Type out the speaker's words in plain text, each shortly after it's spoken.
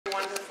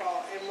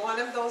one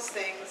of those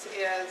things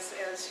is,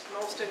 as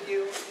most of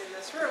you in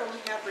this room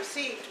have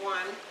received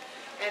one,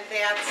 and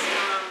that's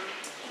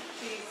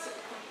these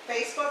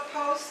Facebook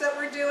posts that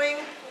we're doing.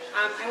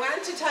 I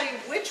wanted to tell you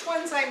which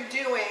ones I'm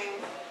doing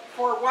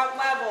for what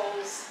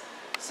levels,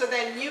 so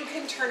then you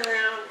can turn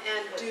around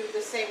and do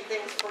the same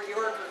things for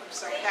your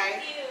groups, okay?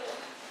 Thank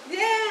you.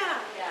 Yeah.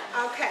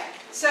 Okay.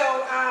 So,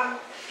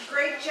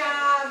 great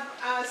job,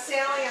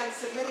 Sally, on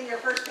submitting your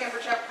first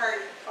Pampered Chef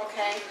party,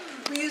 okay?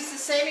 We use the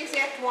same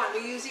exact one.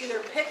 We use either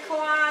Pic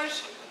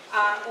Collage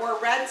or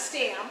Red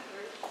Stamp,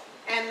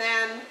 and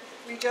then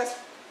we just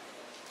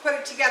put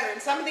it together.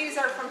 And some of these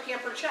are from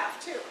Pampered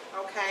Chef too,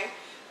 okay?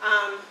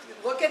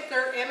 Look at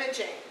their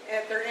imaging,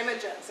 at their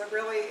images. It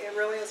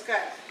really is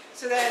good.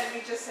 So then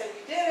we just say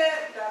you did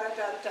it, da da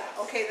da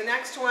da. Okay, the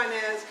next one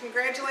is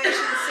congratulations,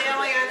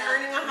 Sally, on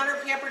earning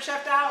 100 Pampered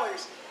Chef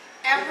dollars.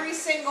 Every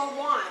single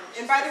one.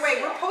 And by the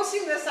way, we're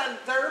posting this on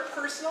their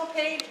personal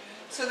page,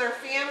 so their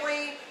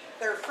family,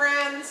 their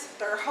friends,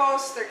 their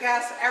hosts, their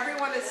guests,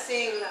 everyone is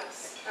seeing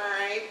this. All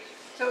right.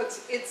 So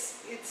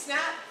it's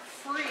not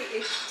free.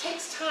 It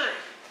takes time.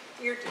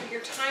 Your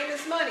time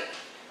is money.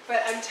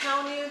 But I'm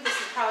telling you, this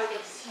is probably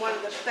one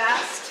of the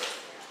best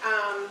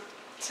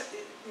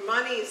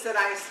monies that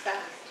I spend,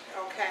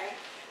 okay?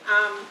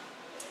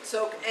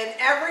 And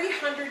every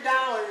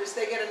 $100,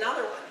 they get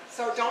another one.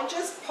 So don't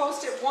just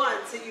post it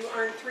once that you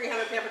earn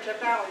 300 Pampered Chef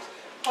dollars.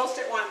 Post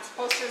it once,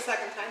 post it a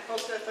second time,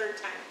 post it a third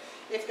time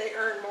if they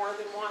earn more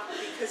than one.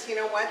 Because you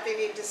know what? They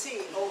need to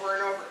see over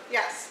and over.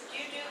 Yes? Do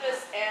you do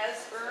this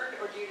as earned,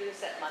 or do you do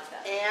this at month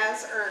end?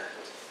 As earned.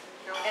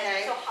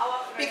 Okay. And so how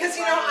often because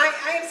you know, I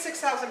have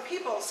 6,000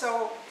 people,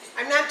 so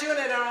I'm not doing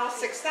it on all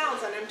 6,000.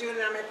 I'm doing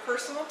it on my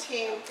personal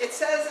team. It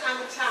says on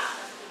the top,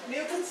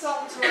 new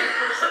consultants who are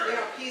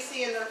first,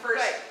 PC in their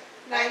first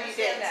 90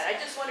 days. That. I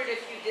just wondered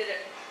if you did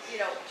it,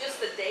 just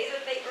the day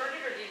that they earned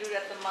it, or do you do it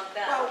at the month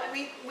end? Well,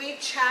 we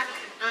check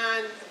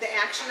on the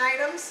action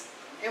items,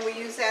 and we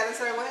use that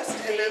as our list,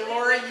 and then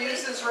Laura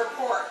uses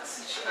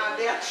reports.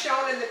 That's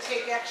shown in the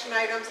Take Action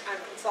items on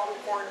Consultant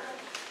Corner.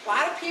 A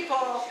lot of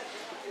people,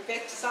 in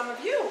fact, some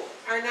of you,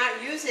 are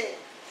not using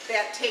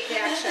that Take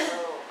Action.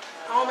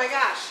 Oh my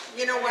gosh,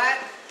 you know what?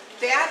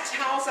 That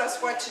tells us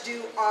what to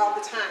do all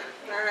the time,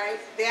 all right?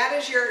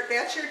 That's your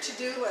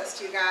to-do list,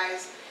 you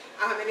guys.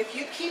 And if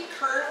you keep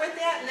current with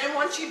that, and then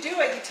once you do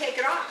it, you take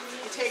it off.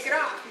 You take it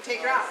off. You take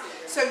it off.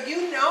 So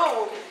you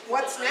know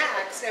what's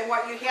next and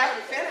what you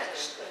haven't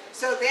finished.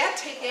 So that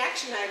Take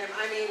Action item,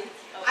 I mean,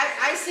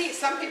 I see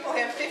some people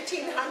have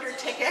 1,500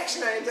 Take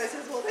Action items. I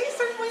says, well, they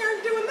certainly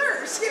aren't doing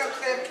theirs. They have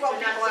 12 people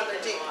on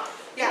their team.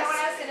 You know what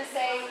I was going to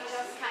say?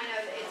 Just kind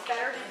of, it's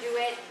better to do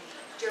it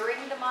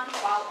during the month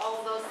while all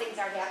of those things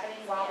are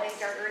happening, while they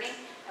start earning.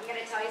 I'm going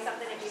to tell you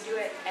something, if you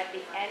do it at the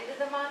end of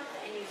the month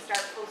and you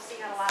start posting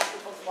on a lot of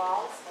people's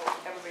walls.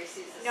 Everybody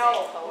sees the same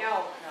No,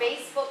 photo.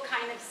 Facebook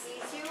kind of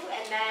sees you,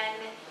 and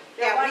then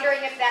they're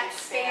wondering if that's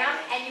spam,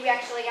 and you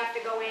actually have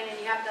to go in and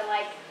you have to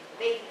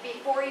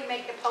before you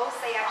make the post,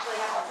 they actually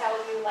have to tell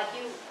you,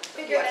 you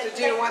figure You have to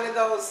do one of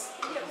those.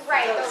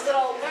 Right, those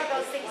little, what are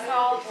those things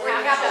called, where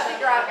you have to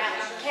figure out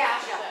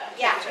captcha.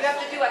 Yeah, you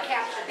have to do a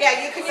captcha.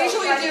 Yeah, you can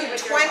usually do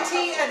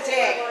 20 a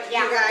day,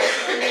 you guys.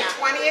 You can do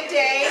 20 a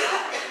day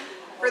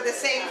for the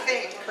same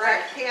thing,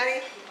 correct,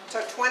 Patty? So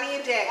 20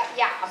 a day.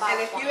 Yeah, about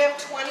and if you have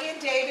 20 a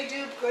day to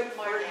do, good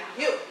for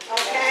you.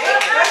 Okay?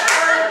 Good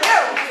for you.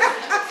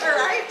 All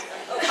right?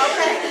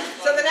 Okay.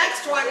 So the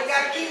next one, we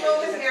got to keep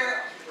moving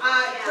here.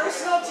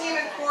 Personal team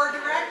and core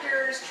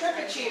directors, trip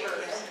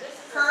achievers.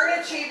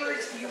 Current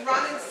achievers, you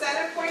run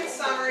incentive point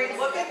summary,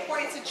 look at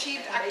points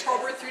achieved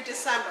October through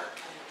December.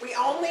 We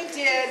only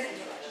did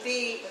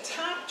the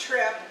top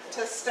trip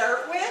to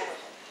start with,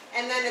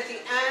 and then at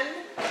the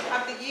end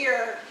of the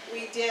year,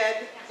 we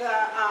did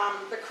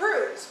the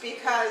cruise,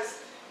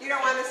 because you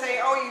don't want to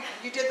say, oh,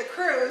 you did the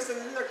cruise, and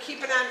then they're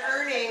keeping on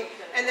earning,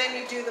 and then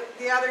you do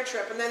the other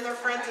trip, and then their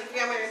friends and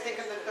family are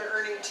thinking that they're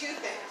earning two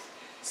things.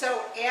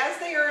 So as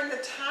they are in the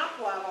top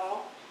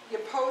level, you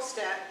post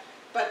it,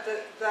 but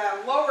the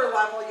lower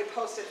level you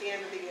post at the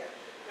end of the year.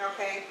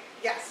 Okay?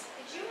 Yes?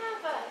 Did you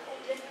have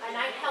and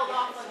I held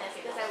off on this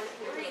because I was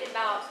worried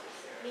about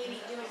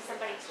maybe doing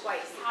somebody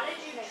twice. How did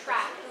you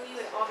track who you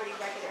had already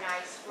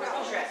recognized for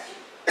the trip?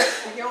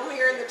 You only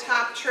earn the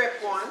top trip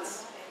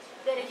once.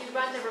 Then if you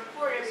run the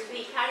report every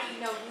week, how do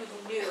you know who's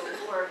new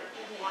or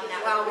on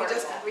that Well, report?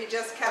 we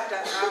just kept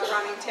a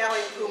running tally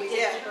of who we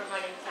did. Keep a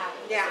running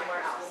tally Yeah. somewhere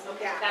else.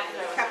 Okay, Yeah, that's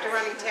what I was kept a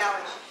running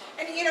tally.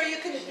 And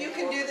you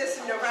can do this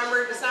in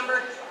November,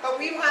 December, but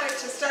we wanted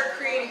to start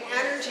creating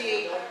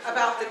energy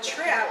about the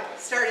trip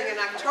starting in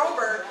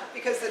October,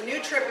 because the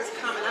new trip is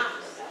coming up.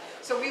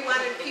 So we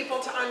wanted people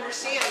to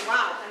understand,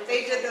 wow,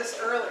 they did this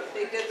early.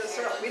 They did this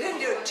early. We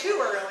didn't do it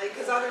too early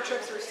because other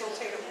trips were still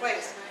taking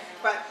place.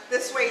 But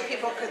this way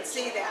people could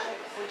see that.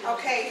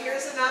 Okay,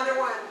 here's another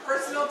one.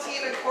 Personal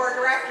team and core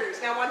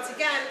directors. Now once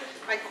again,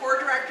 my core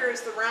director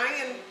is the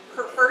Ryan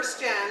First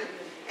Gen,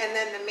 and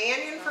then the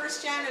Mannion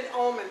First Gen and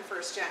Ullman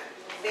First Gen.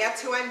 That's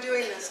who I'm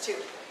doing this to.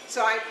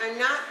 So I'm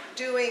not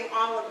doing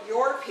all of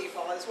your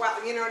people as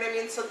well, you know what I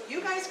mean? So you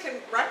guys can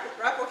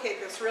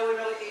replicate this really,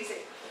 really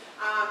easy.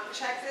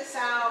 Check this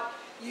out.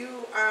 You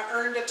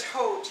earned a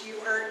tote. You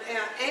earned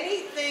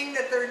anything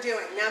that they're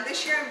doing. Now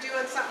this year I'm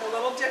doing something a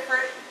little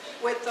different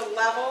with the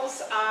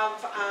levels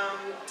of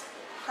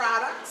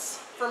products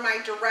for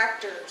my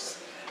directors.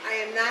 I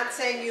am not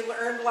saying you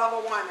earned level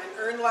 1 and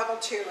earned level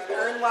 2 and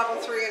earned level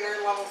 3 and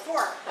earned level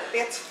 4.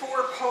 That's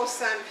 4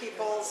 posts on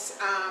people's,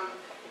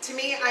 to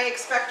me, I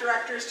expect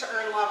directors to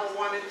earn level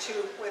 1 and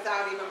 2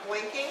 without even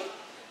blinking.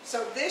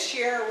 So this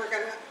year we're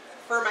going to,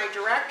 for my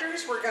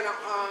directors, we're going to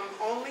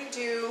only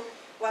do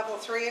level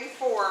 3 and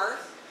 4,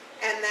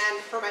 and then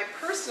for my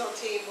personal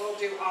team we'll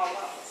do all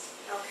levels,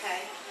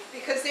 okay?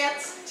 Because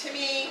that's, to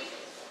me,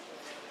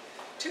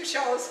 2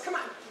 shows, come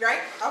on,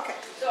 right? Okay.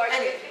 So are you,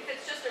 Anyway. if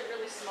it's just a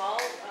really small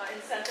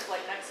incentive,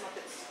 like next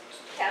month it's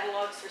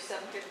catalogs for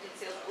 $7.50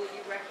 sales, will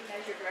you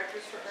recognize your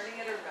directors for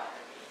earning it or no?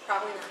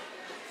 Probably not.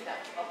 No,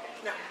 okay.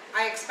 No,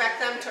 I expect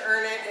them to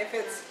earn it if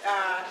it's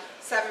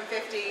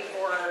 $7.50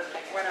 or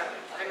whatever.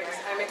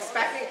 I'm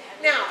expecting.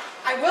 Now,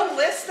 I will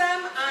list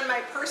them on my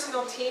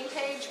personal team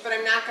page, but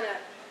I'm not going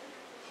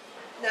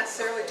to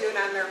necessarily do it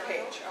on their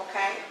page,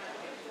 okay?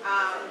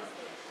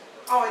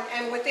 Oh,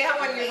 and with that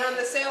one, you run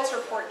the sales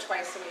report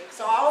twice a week.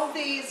 So all of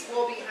these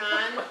will be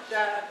on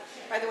the,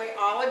 by the way,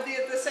 all of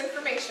this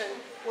information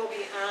will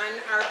be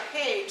on our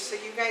page so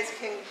you guys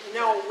can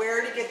know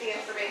where to get the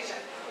information.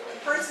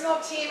 Personal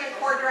team and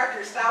core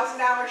directors,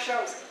 $1,000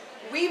 shows.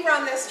 We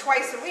run this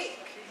twice a week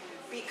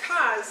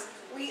because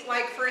we,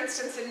 like for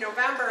instance in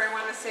November, I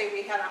want to say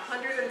we had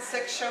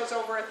 106 shows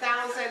over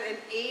 1,000 and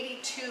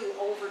 82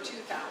 over 2,000.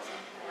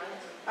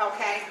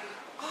 Okay,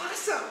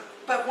 awesome.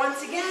 But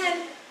once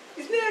again,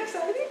 isn't that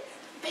exciting?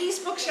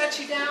 Facebook shuts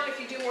you down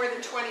if you do more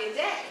than 20 a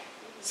day.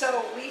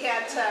 So we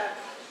had to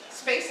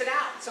space it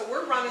out. So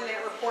we're running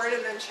that report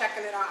and then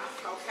checking it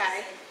off,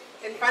 okay?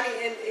 And funny,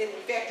 in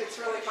fact, it's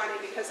really funny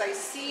because I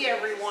see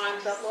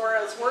everyone that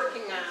Laura's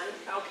working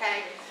on,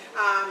 okay?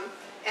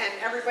 And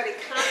everybody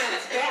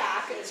comments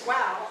back as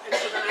well. And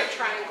so then I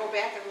try and go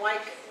back and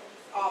like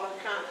all their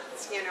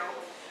comments, you know?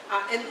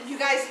 And you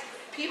guys,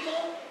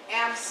 people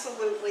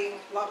absolutely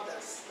love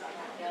this.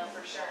 Yeah,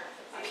 for sure.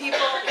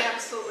 People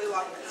absolutely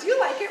love this. You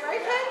like it, right,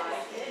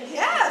 Peg?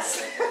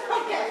 Yes.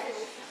 Okay.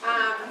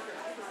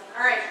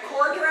 All right,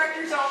 core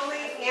directors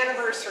only,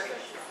 anniversary.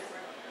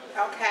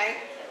 Okay.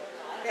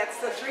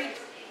 That's the 3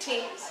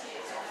 teams.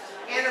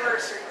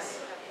 Anniversaries.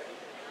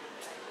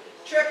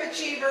 Trip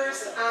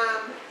achievers,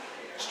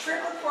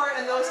 trip report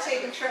and those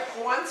taking trip.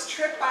 Once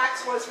trip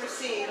box was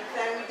received,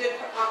 then we did,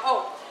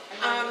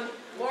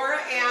 Laura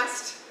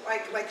asked,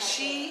 like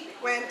she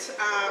went,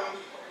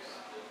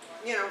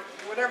 you know,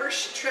 whatever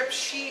trip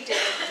she did,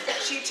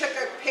 she took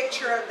a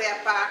picture of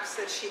that box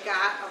that she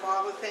got of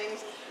all the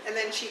things, and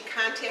then she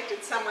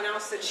contacted someone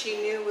else that she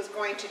knew was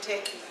going to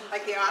take,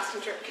 like the Austin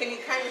trip. Can you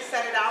kind of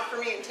set it out for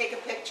me and take a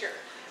picture?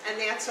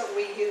 And that's what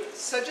we use.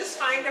 So just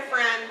find a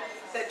friend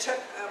that took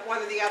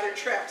one of the other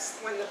trips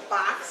when the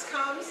box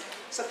comes,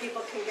 so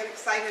people can get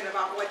excited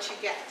about what you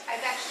get.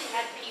 I've actually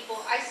had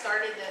people, I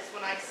started this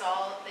when I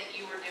saw that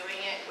you were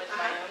doing it with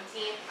my own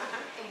team,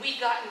 and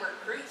we've gotten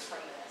recruits from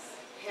this.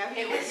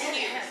 It was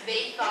huge.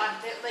 They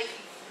thought that, like,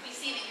 we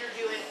see that you're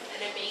doing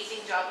an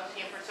amazing job with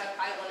Pampered Chef,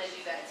 I want to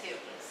do that too.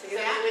 See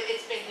So that?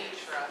 it's been huge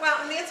for us. Well,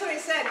 and that's what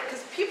I said,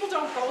 because people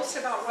don't boast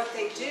about what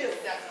they do,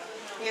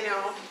 Definitely. you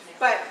know,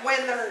 but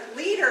when their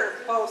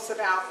leader boasts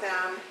about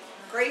them,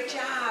 great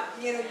job,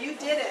 you know, you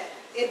did it.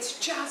 It's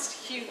just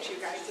huge, you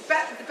guys. The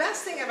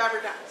best thing I've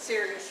ever done,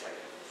 seriously.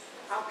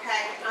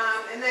 Okay,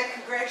 and then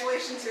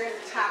congratulations, you're in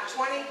the top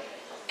 20.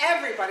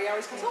 Everybody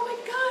always goes, oh my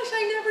gosh,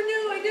 I never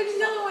knew, I didn't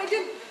know, I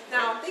didn't.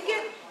 Now, they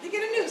get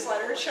a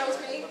newsletter. It shows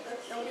me that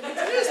nobody gets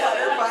a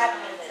newsletter, but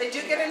they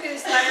do get a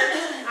newsletter.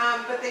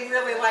 But they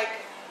really like,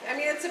 I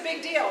mean, it's a big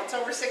deal. It's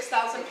over 6,000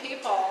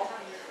 people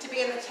to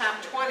be in the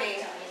top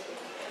 20.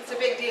 It's a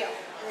big deal,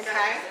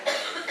 okay?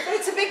 But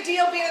it's a big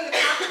deal being in the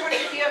top 20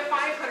 if you have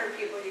 500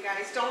 people, you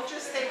guys. Don't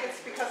just think it's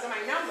because of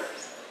my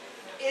numbers.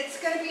 It's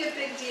going to be a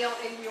big deal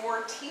in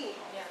your team.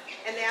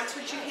 And that's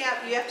what you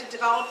have. You have to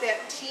develop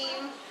that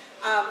team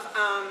of,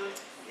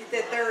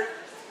 that they're,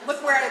 look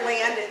where I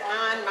landed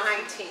on my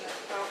team,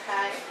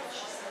 okay?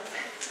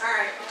 All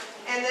right,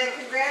 and then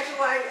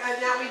congratulate,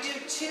 now we do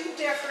 2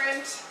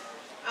 different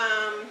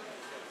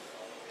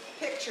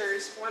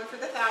pictures, one for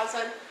the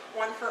 1,000,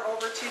 one for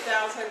over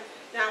 2,000.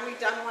 Now we've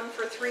done one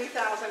for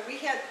 3,000. We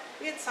had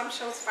some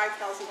shows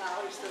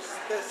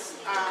 $5,000 this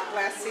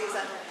last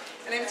season.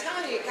 And I'm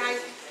telling you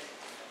guys,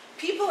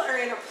 people are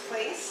in a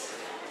place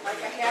like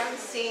I haven't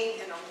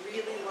seen in a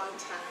really long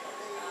time.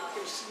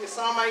 You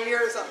saw my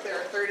years up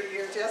there, 30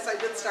 years. Yes, I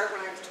did start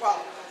when I was 12.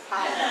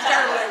 I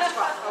started when I was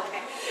 12,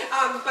 okay.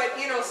 But,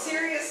 you know,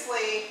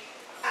 seriously,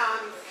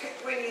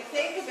 when you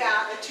think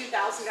about a $2,000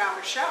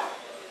 show,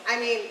 I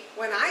mean,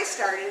 when I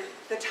started,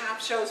 the top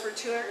shows were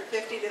 $250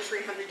 to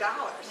 $300.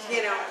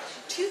 You know,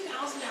 $2,000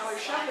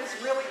 show is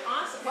really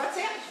awesome. What's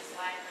that?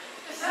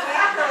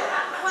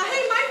 Well,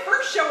 hey, my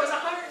first show was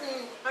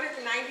 $192.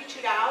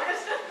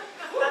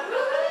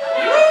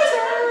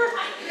 Loser!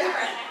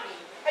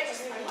 I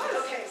just,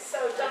 okay,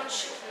 so don't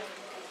shoot me.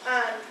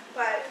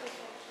 But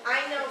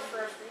I know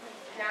for,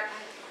 not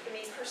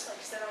me personally,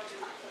 because I don't do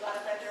a lot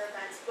of vendor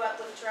events, but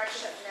with Direct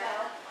Ship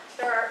now,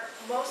 there are,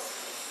 most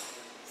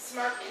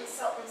smart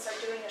consultants are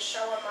doing a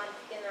show a month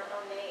in their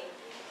own name.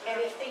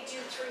 And if they do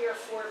 3 or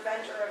 4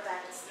 vendor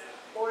events,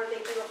 or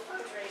they do a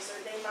fundraiser,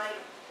 they might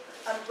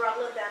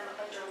umbrella them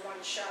under one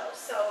show.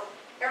 So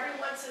every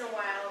once in a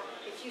while,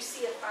 if you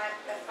see a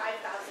 $5,000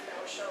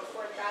 show,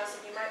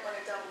 $4,000, you might want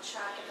to double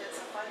check if it's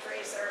a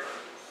fundraiser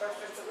or if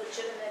it's a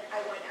legitimate,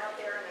 I went out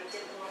there and I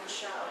did one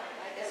show.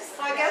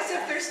 Well, I guess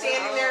if they're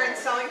standing there and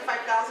selling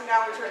 $5,000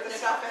 worth of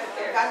stuff at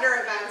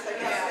vendor events, I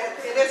guess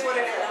it is what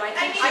it is.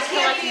 I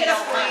can't be in a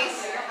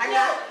place, I'm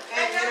not,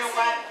 and you know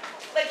what?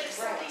 Like if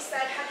somebody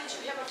said, how did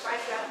you have a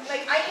 $5,000?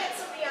 Like I had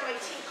somebody on my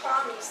team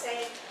call me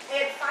saying,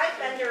 I had 5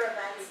 vendor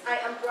events.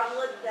 I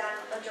umbrellaed them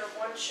under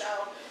one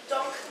show.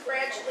 Don't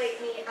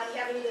congratulate me on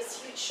having this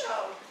huge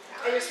show.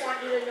 I just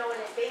want you to know in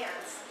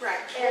advance.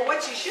 Right. Well,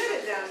 what you should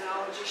have done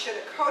though, is you should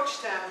have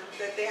coached them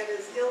that that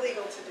is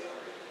illegal to do.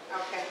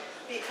 Okay?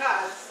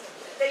 Because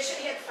They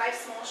should have 5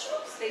 small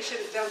shows. they should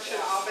have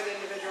all been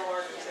individual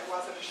orders. It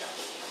wasn't a show.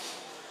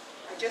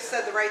 I just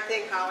said the right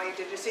thing, Holly.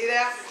 Did you see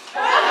that?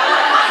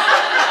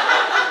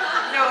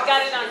 No,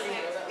 Got it on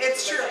tape.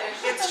 it's true.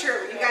 It's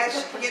true. You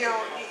guys, you know,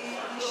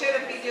 you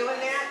shouldn't be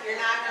doing that. You're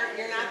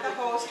not the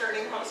host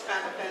earning host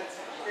benefits.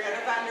 You're at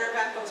a vendor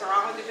event. Those are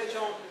all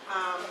individual.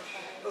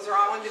 Those are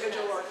all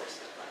individual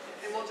orders.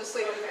 And we'll just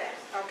leave it at that.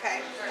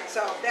 Okay.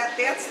 So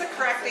that's the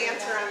correct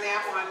answer on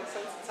that one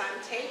since it's on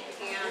tape.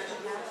 And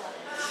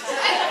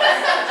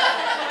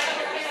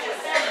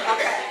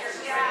okay.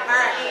 All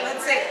right.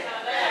 Let's see.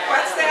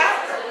 What's that?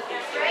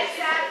 Red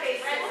Sad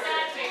Face.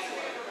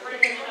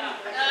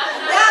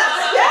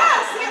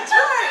 Yes, that's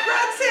right.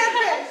 Red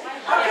sandwich.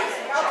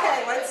 Okay,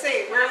 let's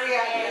see. Where are we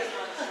at here?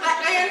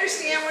 I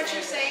understand what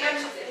you're saying,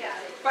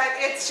 but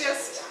it's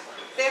just,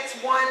 that's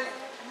 1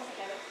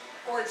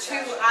 or 2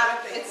 out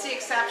of, it's the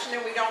exception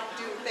and we don't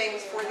do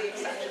things for the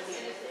exceptions.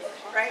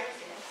 Right?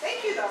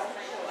 Thank you though.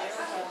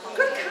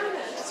 Good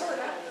comment, sort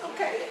of.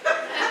 Okay.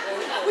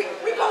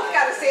 we both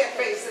got a sad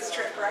face this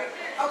trip, right?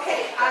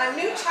 Okay,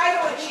 new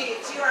title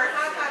achieved. You are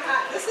hot, hot,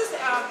 hot. This is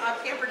a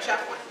Pampered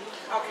Chef one.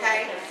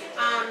 Okay.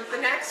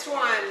 The next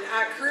one,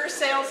 Career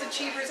Sales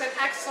Achievers and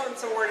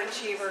Excellence Award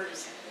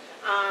Achievers.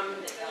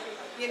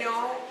 You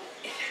know,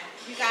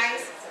 you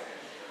guys,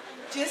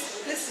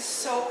 this is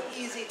so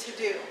easy to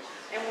do.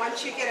 And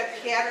once you get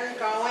a pattern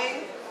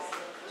going,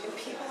 and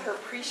people are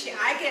appreciating,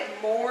 I get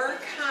more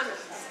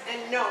comments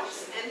and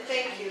notes and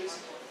thank yous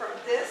from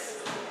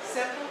this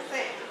simple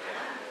thing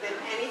than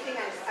anything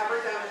I've ever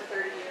done in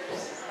 30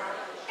 years.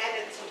 And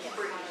it's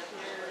free.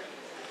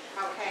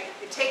 Okay?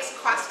 It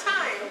costs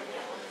time,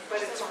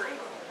 but it's free.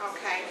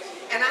 Okay?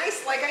 And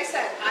like I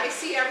said, I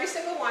see every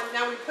single one.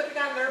 Now we put it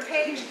on their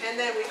page, and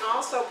then we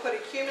also put a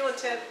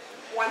cumulative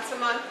once a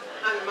month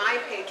on my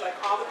page, like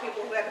all the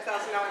people who had a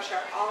 $1,000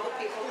 share, all the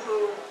people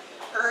who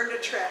earned a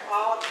trip,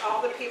 all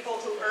the people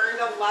who earned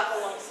a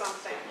level of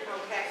something,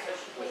 okay?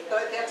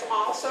 That's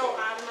also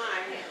on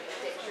mine.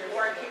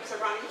 Laura keeps a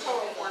running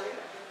total for me,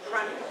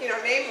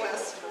 name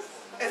list,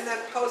 and then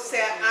posts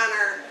that on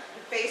our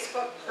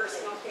Facebook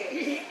personal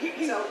page.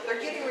 So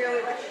they're getting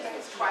really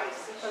recognized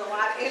twice. But a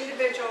lot of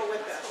individual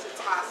with this.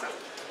 It's awesome.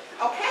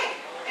 Okay,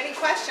 any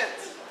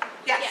questions?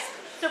 Yes.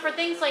 So for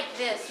things like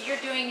this, you're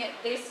doing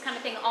this kind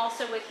of thing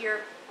also with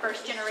your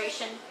first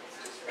generation?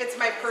 It's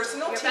my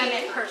personal Your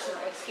team. personal,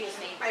 excuse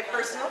me. My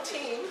personal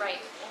team,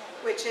 Right,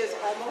 which is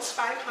almost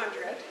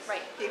 500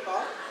 right.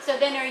 people. So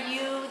then are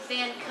you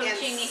then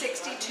coaching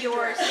 62 your,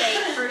 directors.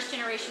 say, first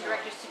generation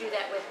directors to do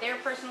that with their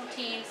personal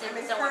teams I'm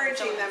and so on and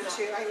so encouraging on them and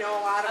so to. on? I know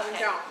a lot of them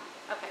Okay. don't.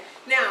 Okay,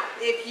 Now,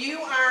 if you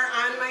are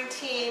on my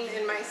team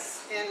in my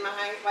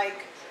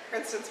like, for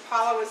instance,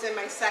 Paula was in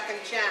my second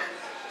gen.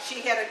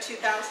 She had a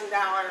 $2,000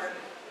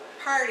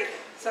 party.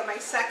 So my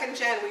second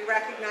gen, we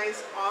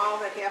recognize all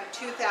that have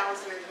 $2,000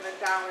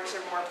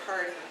 or more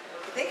party.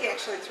 I think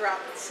actually throughout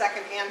the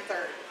second and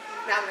third.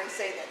 Now that I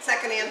say that,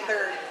 second and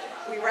third,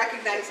 we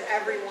recognize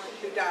everyone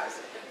who does.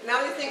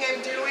 Another thing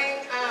I'm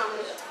doing,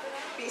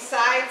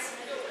 besides,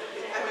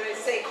 I'm going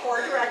to say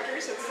core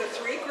directors, it's the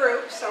 3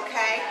 groups,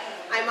 okay?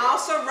 I'm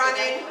also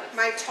running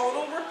my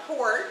total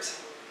report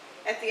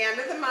at the end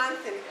of the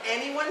month, and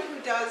anyone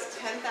who does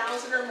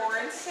 10,000 or more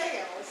in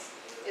sales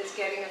is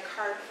getting a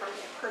card from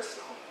me,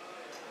 personal.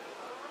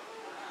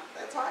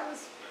 That's why I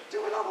was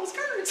doing all those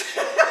cards.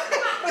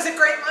 It was a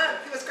great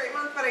month. It was a great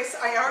month, but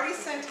I already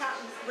sent out,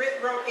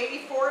 wrote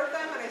 84 of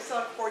them, and I still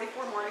have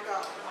 44 more to go.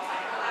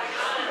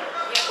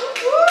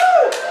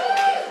 Woo!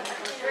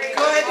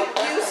 Good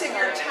use of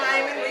your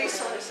time and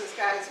resources,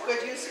 guys.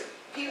 Good use.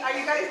 Do you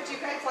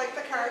guys like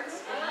the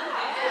cards?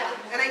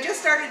 And I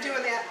just started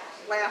doing that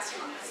last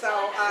month.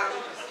 So,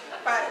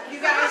 but you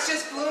guys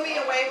just blew me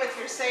away with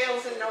your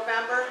sales in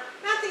November.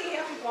 Not that you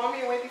haven't blown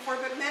me away before,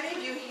 but many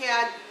of you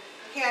had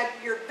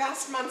your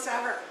best months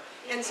ever.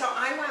 And so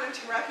I wanted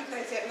to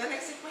recognize that. And then I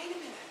said, wait a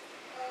minute.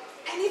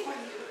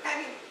 Anybody,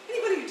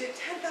 Anybody who did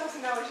 $10,000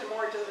 or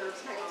more deserves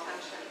my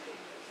attention.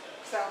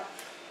 So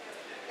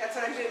that's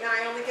what I'm doing. Now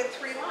I only get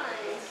 3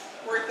 lines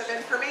worth of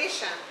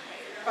information.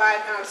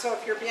 But, so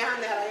if you're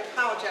beyond that, I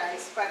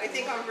apologize. But I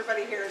think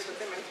everybody here is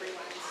within my 3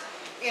 lines.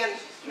 And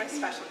my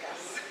special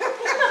guests.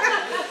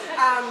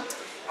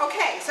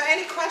 Okay, so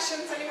any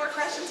questions, any more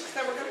questions? Because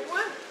then we're going to go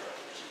on.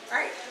 All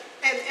right.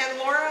 And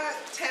Laura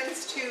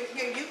tends to,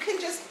 you can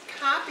just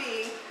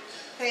copy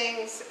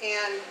things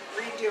and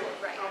redo it.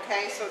 Right.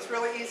 Okay, so it's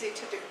really easy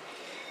to do.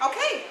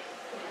 Okay,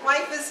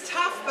 life is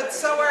tough, but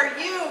so are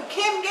you.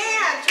 Kim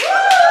Gant.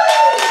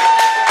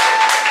 Woo!